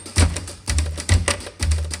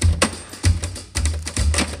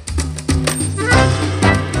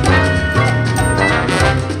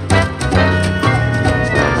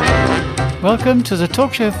Welcome to the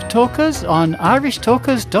Talk Show for Talkers on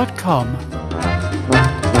irishtalkers.com.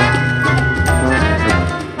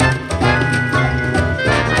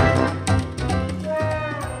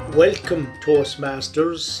 Welcome,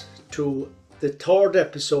 Toastmasters, to the third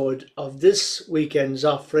episode of this weekend's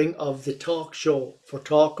offering of the Talk Show for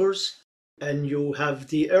Talkers. And you have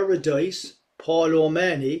the erudite Paul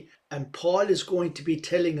O'Mahony, and Paul is going to be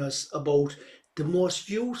telling us about the most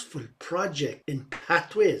useful project in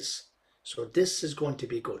Pathways. So this is going to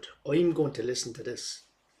be good. I'm going to listen to this.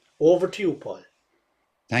 Over to you, Paul.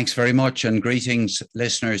 Thanks very much, and greetings,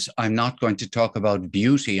 listeners. I'm not going to talk about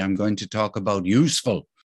beauty. I'm going to talk about useful.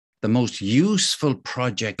 The most useful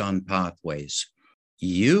project on Pathways.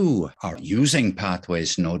 You are using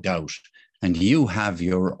Pathways, no doubt, and you have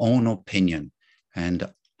your own opinion, and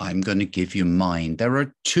I'm going to give you mine. There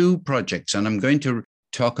are two projects, and I'm going to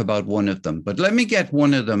talk about one of them, but let me get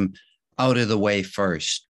one of them out of the way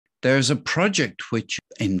first. There's a project which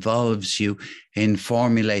involves you in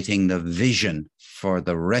formulating the vision for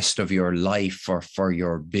the rest of your life or for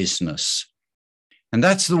your business. And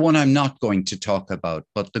that's the one I'm not going to talk about.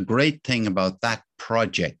 But the great thing about that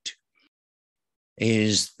project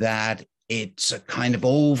is that it's a kind of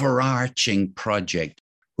overarching project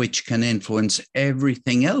which can influence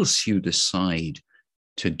everything else you decide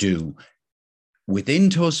to do within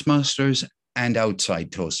Toastmasters and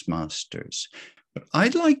outside Toastmasters. But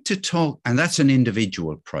I'd like to talk, and that's an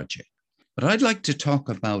individual project, but I'd like to talk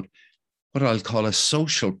about what I'll call a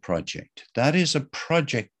social project. That is a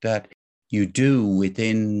project that you do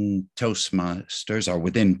within Toastmasters or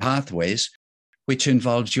within Pathways, which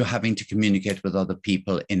involves you having to communicate with other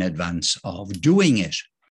people in advance of doing it.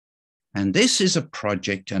 And this is a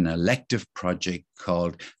project, an elective project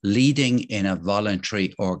called Leading in a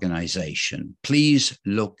Voluntary Organization. Please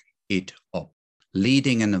look it up.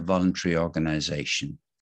 Leading in a Voluntary Organization.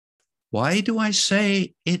 Why do I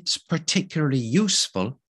say it's particularly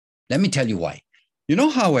useful? Let me tell you why. You know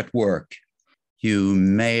how at work, you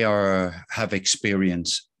may or have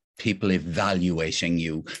experienced people evaluating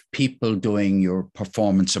you, people doing your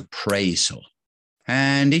performance appraisal.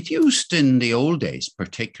 And it used in the old days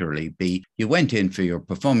particularly be, you went in for your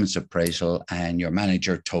performance appraisal and your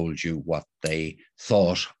manager told you what they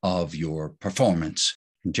thought of your performance.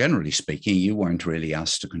 Generally speaking, you weren't really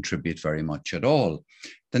asked to contribute very much at all.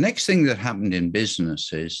 The next thing that happened in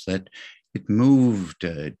business is that it moved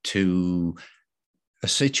to a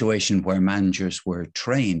situation where managers were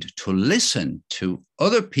trained to listen to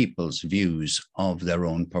other people's views of their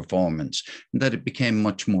own performance, and that it became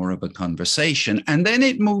much more of a conversation. And then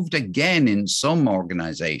it moved again in some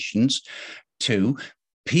organizations to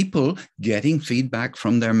people getting feedback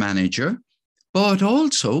from their manager, but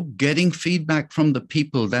also getting feedback from the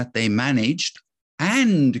people that they managed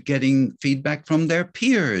and getting feedback from their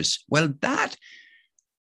peers. Well, that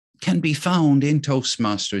can be found in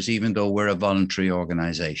Toastmasters, even though we're a voluntary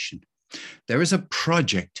organization. There is a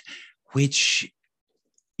project which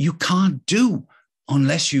you can't do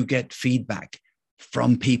unless you get feedback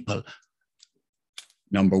from people.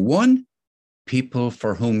 Number one, people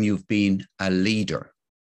for whom you've been a leader.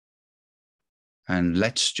 And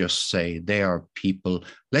let's just say they are people,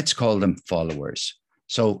 let's call them followers.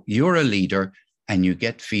 So you're a leader and you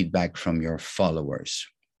get feedback from your followers.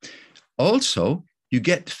 Also, you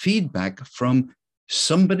get feedback from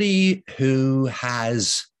somebody who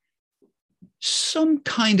has some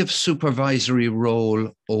kind of supervisory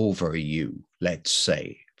role over you, let's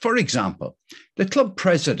say. For example, the club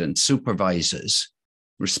president supervises,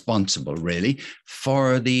 responsible really,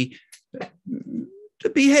 for the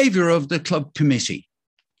behavior of the club committee.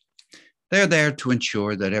 They're there to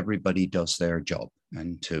ensure that everybody does their job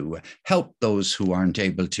and to help those who aren't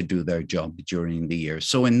able to do their job during the year.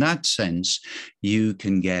 So in that sense, you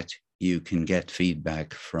can get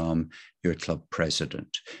feedback from your club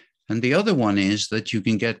president. And the other one is that you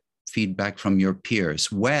can get feedback from your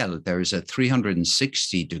peers. Well, there's a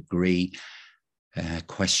 360-degree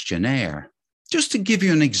questionnaire. Just to give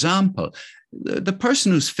you an example, the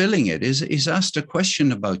person who's filling it is asked a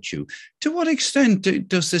question about you. To what extent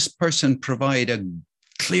does this person provide a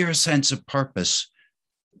clear sense of purpose,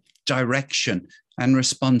 direction, and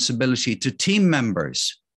responsibility to team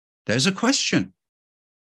members? There's a question.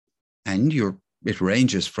 And it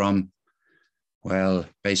ranges from, well,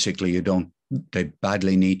 basically they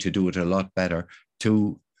badly need to do it a lot better,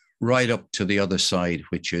 to right up to the other side,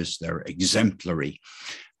 which is they're exemplary.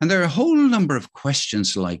 And there are a whole number of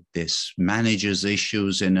questions like this: manages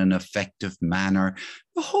issues in an effective manner,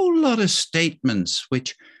 a whole lot of statements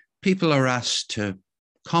which people are asked to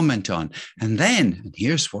comment on. And then, and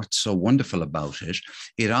here's what's so wonderful about it,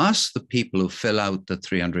 it asks the people who fill out the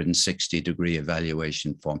 360-degree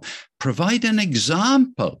evaluation form, provide an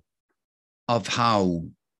example of how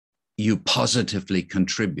you positively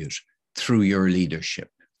contribute through your leadership.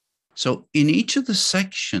 So in each of the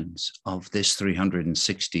sections of this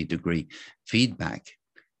 360-degree feedback,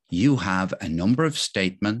 you have a number of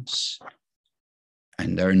statements,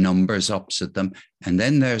 and there are numbers opposite them. And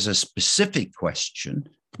then there's a specific question,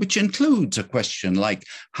 which includes a question like,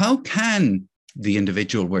 how can the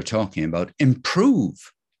individual we're talking about improve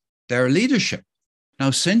their leadership? Now,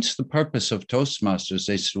 since the purpose of Toastmasters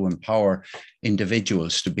is to empower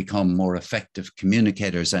individuals to become more effective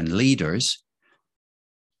communicators and leaders,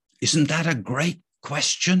 isn't that a great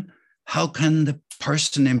question? How can the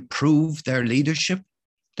person improve their leadership?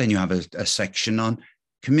 Then you have a section on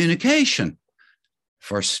communication.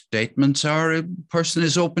 First statements are, a person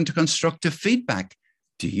is open to constructive feedback.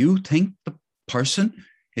 Do you think the person,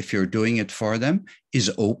 if you're doing it for them,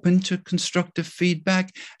 is open to constructive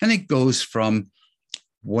feedback? And it goes from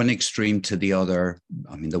one extreme to the other.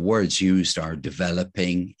 I mean, the words used are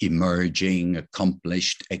developing, emerging,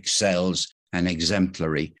 accomplished, excels, and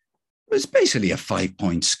exemplary. It's basically a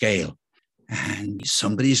 5-point scale. And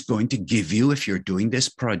somebody's going to give you, if you're doing this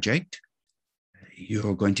project,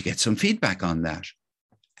 you're going to get some feedback on that.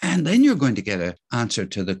 And then you're going to get an answer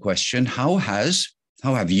to the question, how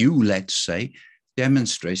have you, let's say,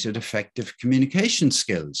 demonstrated effective communication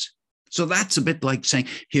skills? So that's a bit like saying,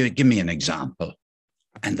 here, give me an example.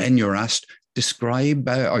 And then you're asked, describe,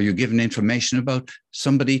 or you're given information about,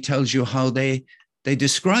 somebody tells you how they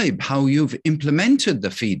describe how you've implemented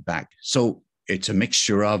the feedback. So it's a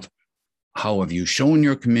mixture of how have you shown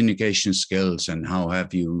your communication skills and how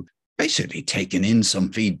have you basically taken in some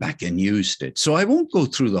feedback and used it. So I won't go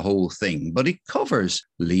through the whole thing, but it covers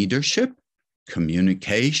leadership,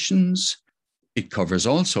 communications. It covers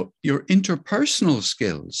also your interpersonal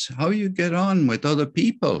skills, how you get on with other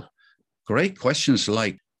people. Great questions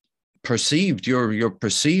like perceived, you're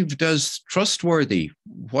perceived as trustworthy.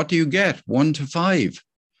 What do you get? 1 to 5.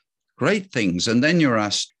 Great things. And then you're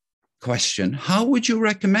asked question, how would you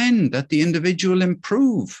recommend that the individual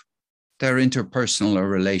improve their interpersonal or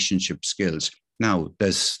relationship skills? Now,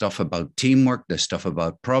 there's stuff about teamwork, there's stuff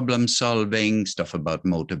about problem solving, stuff about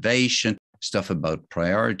motivation, stuff about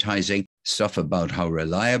prioritizing, stuff about how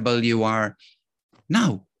reliable you are.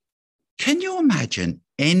 Now, can you imagine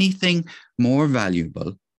anything more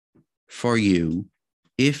valuable for you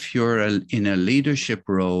if you're in a leadership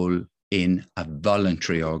role in a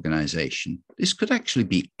voluntary organization? This could actually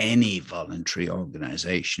be any voluntary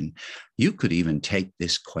organization. You could even take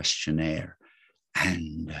this questionnaire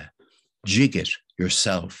and jig it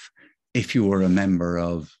yourself. If you were a member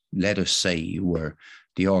of, let us say you were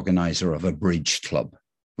the organizer of a bridge club,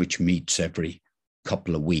 which meets every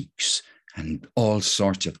couple of weeks, and all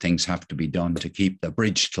sorts of things have to be done to keep the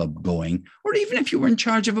bridge club going, or even if you were in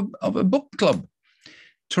charge of a book club.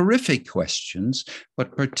 Terrific questions,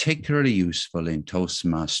 but particularly useful in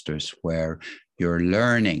Toastmasters, where you're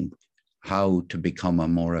learning how to become a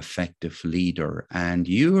more effective leader. And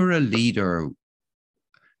you're a leader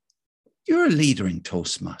in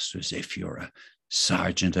Toastmasters if you're a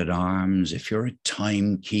sergeant at arms, if you're a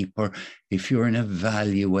timekeeper, if you're an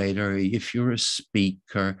evaluator, if you're a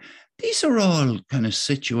speaker. These are all kind of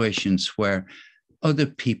situations where other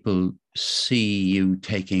people see you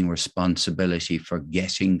taking responsibility for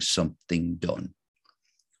getting something done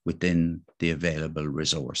within the available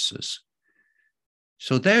resources.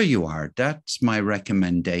 So there you are. That's my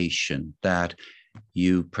recommendation, that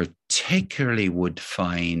you particularly would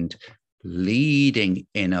find leading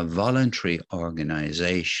in a voluntary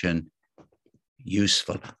organization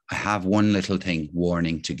useful. I have one little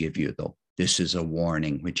warning to give you, though. This is a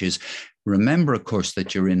warning, which is, remember, of course,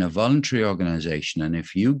 that you're in a voluntary organization. And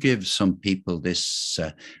if you give some people this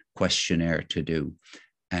questionnaire to do,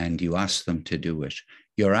 and you ask them to do it,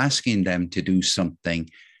 you're asking them to do something,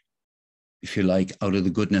 if you like, out of the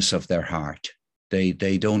goodness of their heart. They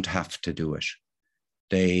don't have to do it.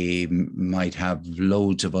 They might have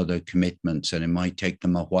loads of other commitments, and it might take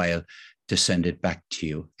them a while to send it back to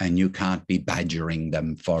you. And you can't be badgering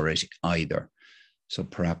them for it either. So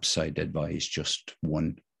perhaps I'd advise just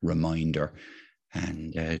one reminder.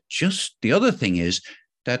 And just the other thing is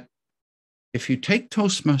that if you take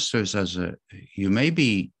Toastmasters you may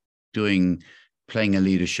be playing a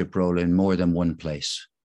leadership role in more than one place.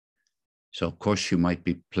 So of course you might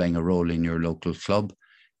be playing a role in your local club,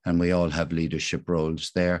 and we all have leadership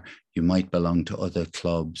roles there. You might belong to other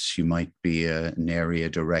clubs. You might be an area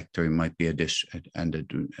director. You might be a district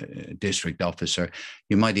officer.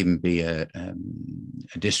 You might even be a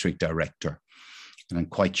district director. And I'm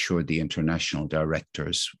quite sure the international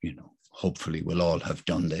directors, hopefully will all have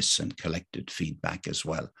done this and collected feedback as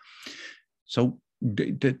well. So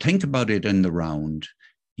think about it in the round.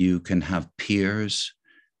 You can have peers.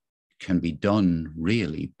 It can be done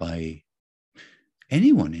really by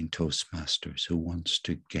anyone in Toastmasters who wants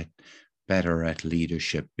to get better at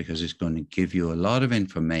leadership, because it's going to give you a lot of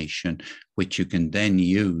information which you can then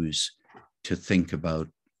use to think about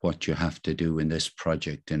what you have to do in this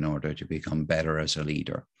project in order to become better as a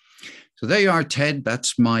leader. So there you are, Ted.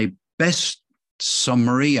 That's my best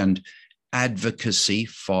summary and advocacy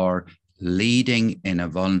for leading in a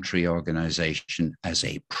voluntary organization as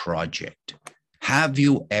a project. Have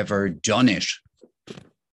you ever done it?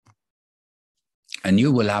 And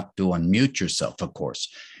you will have to unmute yourself, of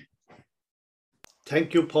course.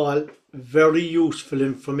 Thank you, Paul. Very useful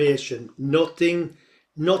information. Nothing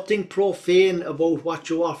profane about what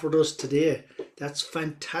you offered us today. That's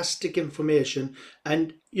fantastic information.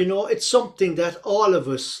 And, it's something that all of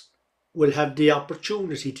us will have the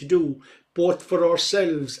opportunity to do, both for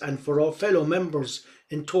ourselves and for our fellow members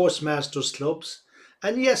in Toastmasters clubs.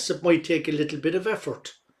 And yes, it might take a little bit of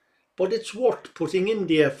effort, but it's worth putting in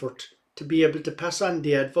the effort to be able to pass on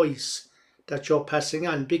the advice that you're passing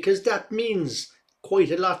on, because that means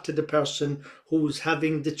quite a lot to the person who's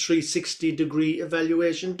having the 360-degree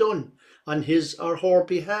evaluation done on his or her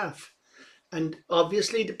behalf. And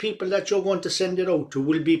obviously the people that you're going to send it out to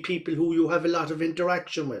will be people who you have a lot of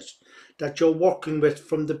interaction with, that you're working with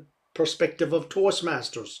from the perspective of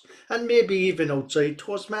Toastmasters, and maybe even outside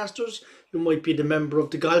Toastmasters. You might be the member of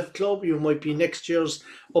the golf club, you might be next year's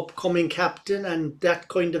upcoming captain, and that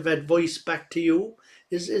kind of advice back to you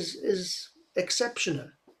is exceptional.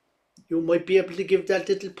 You might be able to give that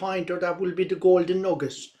little pointer that will be the golden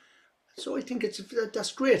nugget. So I think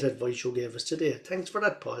that's great advice you gave us today. Thanks for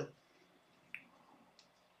that, Paul.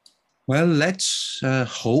 Well, let's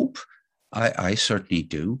hope, I certainly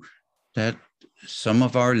do, that some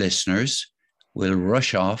of our listeners will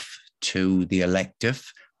rush off to the elective,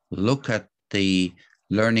 look at the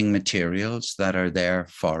learning materials that are there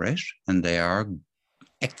for it, and they are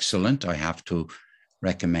excellent, I have to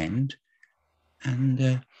recommend,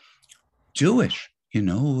 and do it.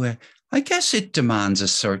 I guess it demands a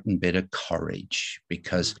certain bit of courage,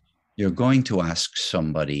 because you're going to ask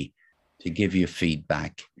somebody to give you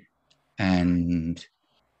feedback, and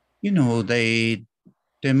they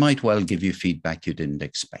might well give you feedback you didn't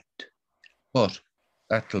expect, but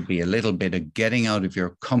that'll be a little bit of getting out of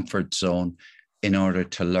your comfort zone in order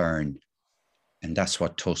to learn. And that's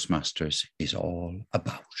what Toastmasters is all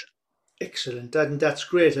about. Excellent. And that's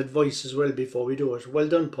great advice as well before we do it. Well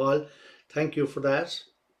done, Paul. Thank you for that.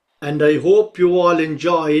 And I hope you all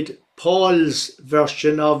enjoyed Paul's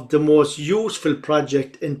version of the most useful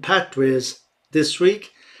project in Pathways this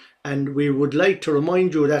week. And we would like to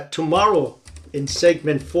remind you that tomorrow in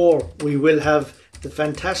segment 4, we will have the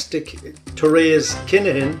fantastic Therese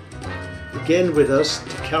Kinahan again with us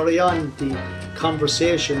to carry on the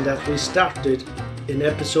conversation that we started in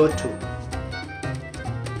episode 2.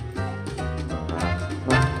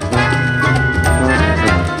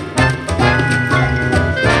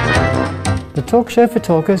 The Talk Show for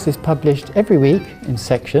Talkers is published every week in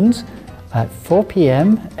sections at 4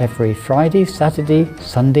 p.m. every Friday, Saturday,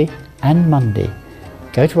 Sunday and Monday.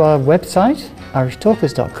 Go to our website,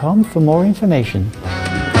 irishtalkers.com, for more information.